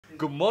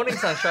Good morning,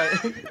 sunshine.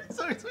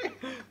 Sorry.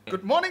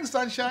 Good morning,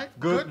 sunshine.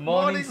 Good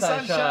morning,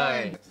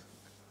 sunshine.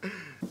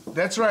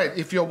 That's right.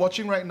 If you're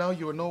watching right now,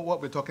 you will know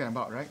what we're talking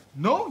about, right?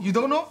 No? You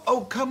don't know?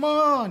 Oh, come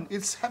on.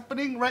 It's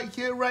happening right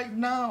here, right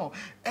now.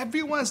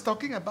 Everyone's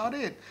talking about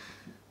it.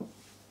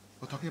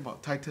 We're talking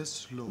about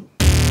Titus Low.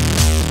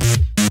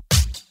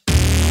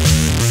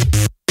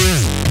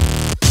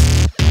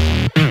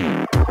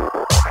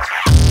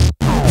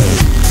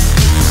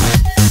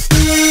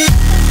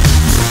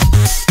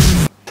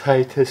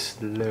 Titus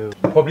Low.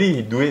 Probably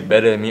he'd do it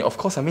better than me. Of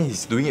course, I mean,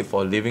 he's doing it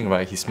for a living,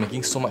 right? He's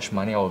making so much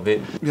money out of it.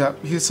 Yeah,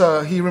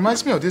 he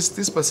reminds me of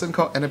this person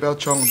called Annabelle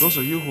Chong. Those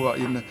of you who are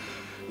in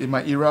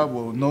my era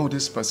will know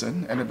this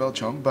person, Annabelle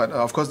Chong. But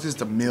of course, this is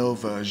the male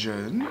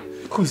version.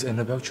 Who's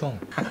Annabelle Chong?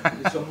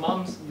 It's your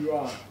mom's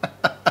era.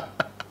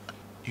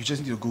 You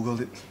just need to Google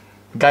it.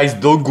 Guys,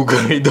 don't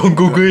Google it. Don't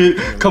Google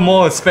it. Come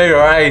on, spare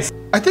your eyes.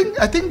 I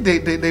think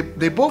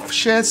they both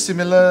share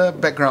similar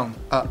background.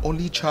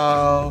 Only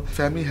child,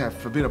 family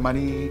have a bit of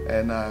money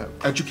and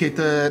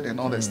educated and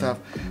all that stuff.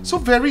 So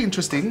very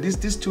interesting.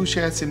 These two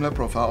share similar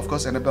profile. Of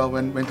course, Annabelle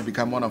went to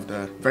become one of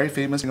the very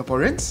famous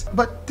Singaporeans.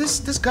 But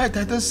this guy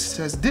Titus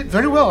did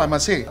very well, I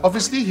must say.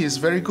 Obviously, he's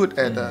very good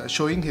at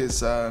showing his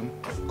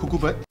cuckoo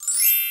bird.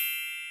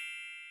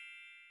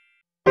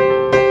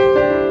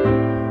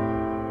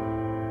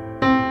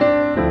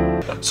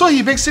 So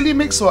he basically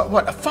makes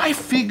what a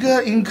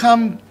 5-figure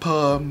income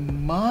per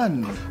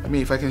month. I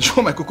mean, if I can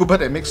show my cuckoo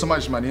bird and make so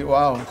much money,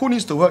 wow, who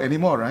needs to work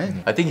anymore, right?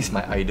 I think he's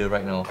my idol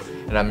right now,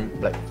 and I'm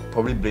like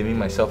probably blaming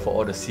myself for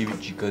all the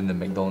seaweed chicken, the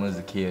McDonald's,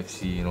 the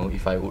KFC. You know,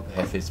 if I would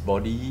have his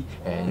body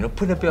and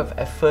put a bit of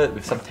effort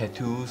with some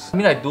tattoos. I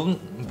mean, I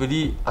don't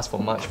really ask for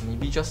much.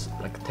 Maybe just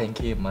like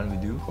 10k a month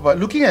would do. But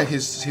looking at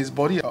his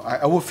body,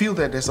 I would feel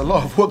that there's a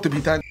lot of work to be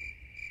done.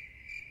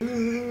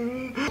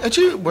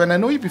 Actually, when I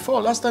know you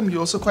before, last time you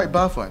also quite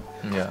buff one.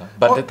 Yeah,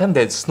 but that time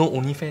there's no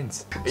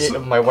OnlyFans.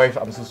 My wife,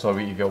 I'm so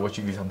sorry if you're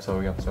watching this. I'm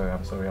sorry.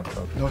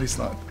 No, it's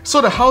not.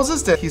 So the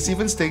houses that he's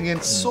even staying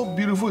in, so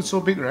beautiful, it's so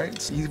big, right?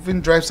 He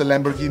even drives a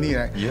Lamborghini,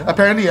 right? Yeah.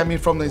 Apparently, I mean,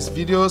 from his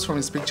videos, from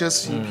his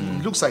pictures,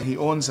 he looks like he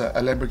owns a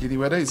Lamborghini.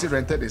 Whether is it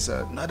rented is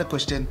another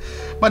question.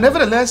 But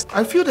nevertheless,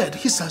 I feel that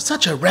he's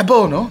such a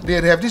rebel, no?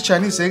 They have this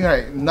Chinese saying,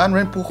 right? 男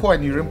人不坏，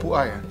女人不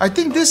爱. I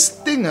think this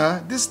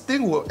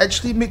thing will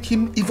actually make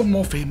him even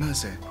more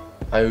famous.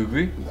 I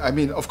agree. I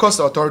mean, of course,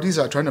 the authorities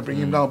are trying to bring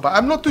him down, but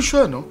I'm not too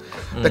sure, no?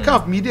 The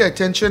kind of media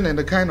attention and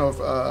the kind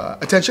of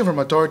attention from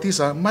authorities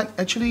might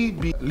actually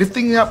be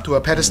lifting him up to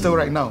a pedestal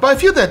right now. But I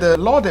feel that the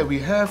law that we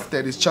have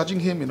that is charging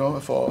him,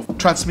 for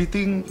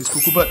transmitting his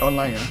cuckoo bird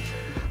online,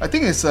 I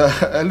think it's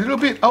a little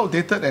bit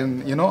outdated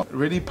and,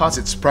 really past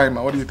its prime.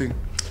 What do you think?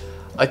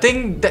 I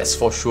think that's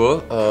for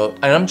sure.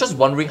 And I'm just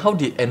wondering, how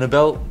did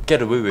Annabelle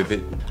get away with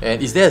it?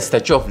 And is there a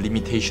statute of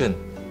limitation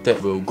that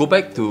will go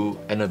back to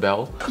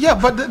Annabelle? Yeah,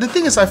 but the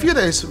thing is, I feel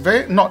that it's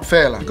very not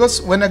fair.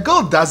 Because when a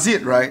girl does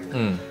it, right,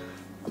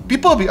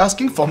 people will be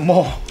asking for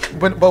more.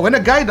 But when a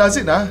guy does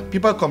it,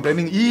 people are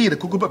complaining, the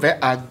cuckoo bird very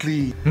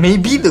ugly.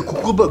 Maybe the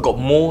cuckoo bird got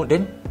more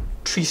than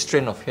 3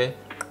 strands of hair.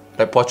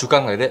 Like Phua Chu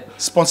Kang like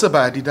that. Sponsored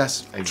by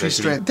Adidas. Exactly. 3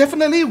 strands.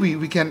 Definitely,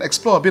 we can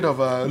explore a bit of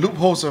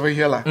loopholes over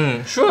here.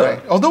 Sure.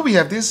 Right? Although we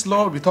have this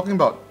law, we're talking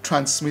about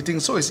transmitting,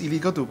 so it's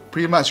illegal to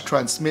pretty much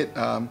transmit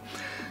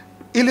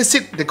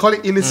illicit, they call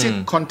it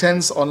illicit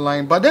contents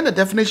online. But then the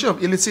definition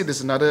of illicit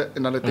is another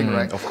thing,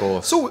 right? Of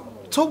course.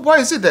 So why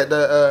is it that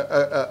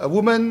a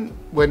woman,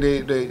 when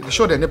they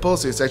show their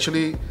nipples, is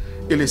actually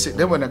illicit?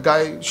 Then when a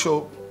guy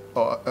show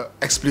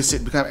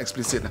explicit, become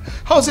explicit.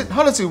 How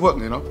does it work,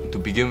 To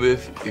begin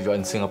with, if you're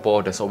in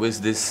Singapore, there's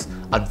always this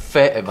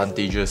unfair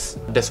advantages.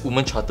 There's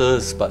women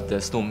charters, but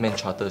there's no men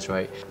charters,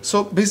 right?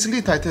 So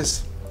basically,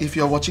 Titus, if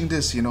you're watching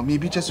this,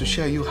 maybe just to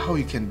share you how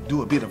you can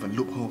do a bit of a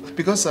loophole.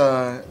 Because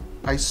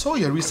I saw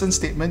your recent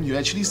statement, you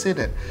actually said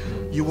that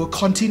you will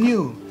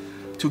continue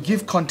to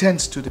give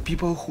contents to the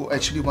people who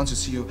actually want to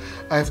see you.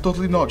 I have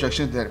totally no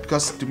objection to that,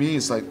 because to me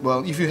it's like,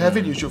 well, if you have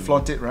it, you should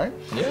flaunt it, right?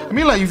 Yeah. I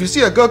mean, like if you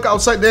see a girl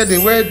outside there, they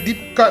wear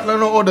deep cut,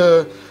 all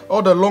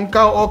the long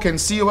cow, all can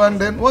see one,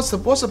 then what's the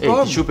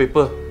problem? Tissue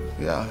paper.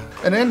 Yeah,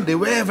 and then they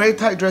wear very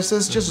tight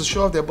dresses just to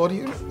show off their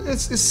body.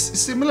 It's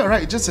similar,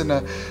 right? Just in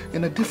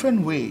a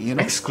different way,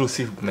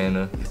 Exclusive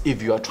manner.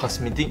 If you are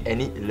transmitting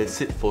any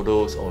illicit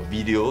photos or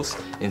videos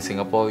in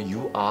Singapore,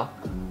 you are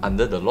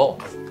under the law.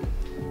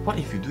 What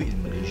if you do it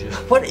in Malaysia?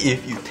 What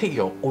if you take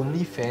your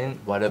OnlyFans,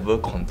 whatever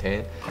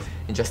content,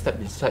 and just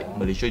step inside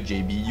Malaysia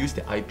JB, use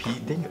the IP,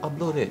 then you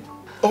upload it?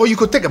 Or you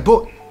could take a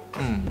boat,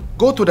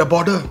 go to the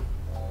border,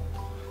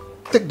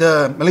 take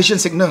the Malaysian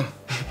signal,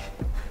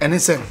 and then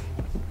send.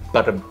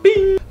 Bada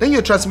bing! Then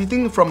you're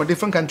transmitting from a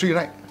different country,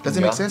 right? Does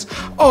it make sense?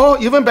 Or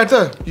even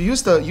better, you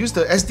use the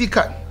SD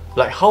card.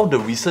 Like how the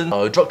recent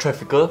drug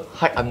trafficker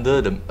hide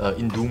under the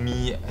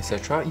Indomie,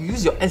 etc. You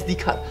use your SD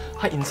card,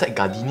 hide inside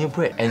gardenia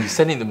bread, and you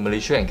send it to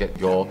Malaysia and get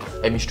your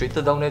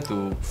administrator down there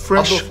to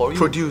fresh upload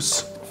for you.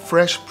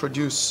 Fresh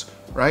produce,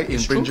 right?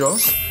 In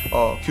brinjals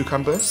or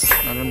cucumbers,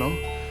 I don't know,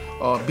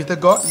 or bitter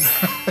gourd.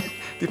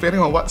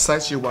 depending on what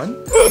size you want.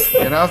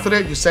 And after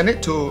that, you send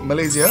it to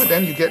Malaysia,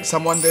 then you get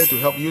someone there to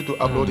help you to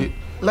upload it.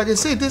 Like I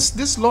say,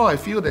 this law I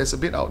feel that's a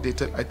bit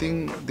outdated. I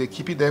think they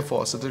keep it there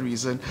for a certain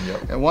reason.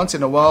 And once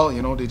in a while,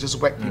 you know, they just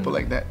whack people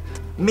like that.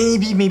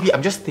 Maybe,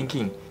 I'm just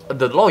thinking,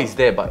 the law is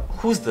there, but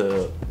who's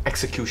the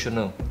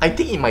executioner? I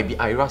think it might be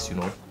IRAS, you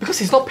know, because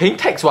he's not paying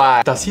tax.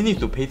 Why? Does he need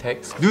to pay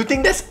tax? Do you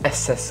think that's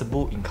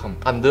accessible income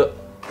under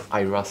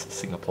IRAS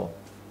Singapore?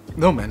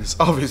 No man, it's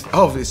out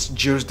of its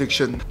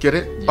jurisdiction. Get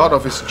it? Out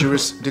of its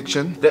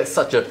jurisdiction. That's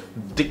such a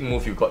dick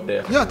move you got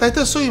there. Yeah,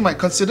 Titus, so you might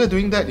consider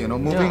doing that, you know,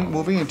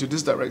 moving into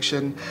this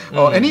direction.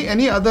 Or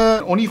any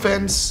other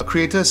OnlyFans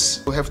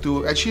creators who have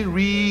to actually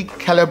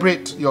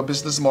recalibrate your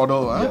business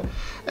model.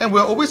 And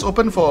we're always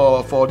open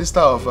for this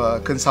type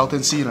of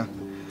consultancy.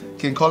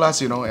 You can call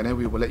us, you know, and then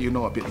we will let you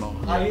know a bit more.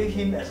 Hire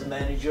him as a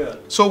manager.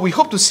 So we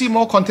hope to see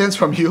more contents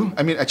from you.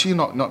 I mean, actually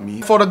not me.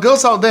 For the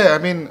girls out there, I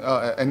mean,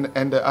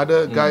 and the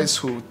other guys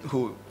who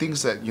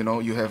thinks that, you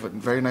know, you have a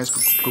very nice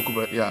cuckoo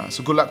bird. Yeah,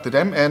 so good luck to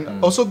them.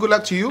 And also good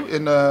luck to you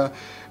in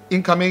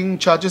incoming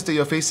charges that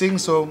you're facing.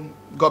 So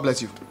God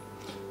bless you.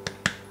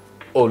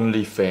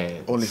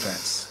 OnlyFans.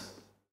 OnlyFans.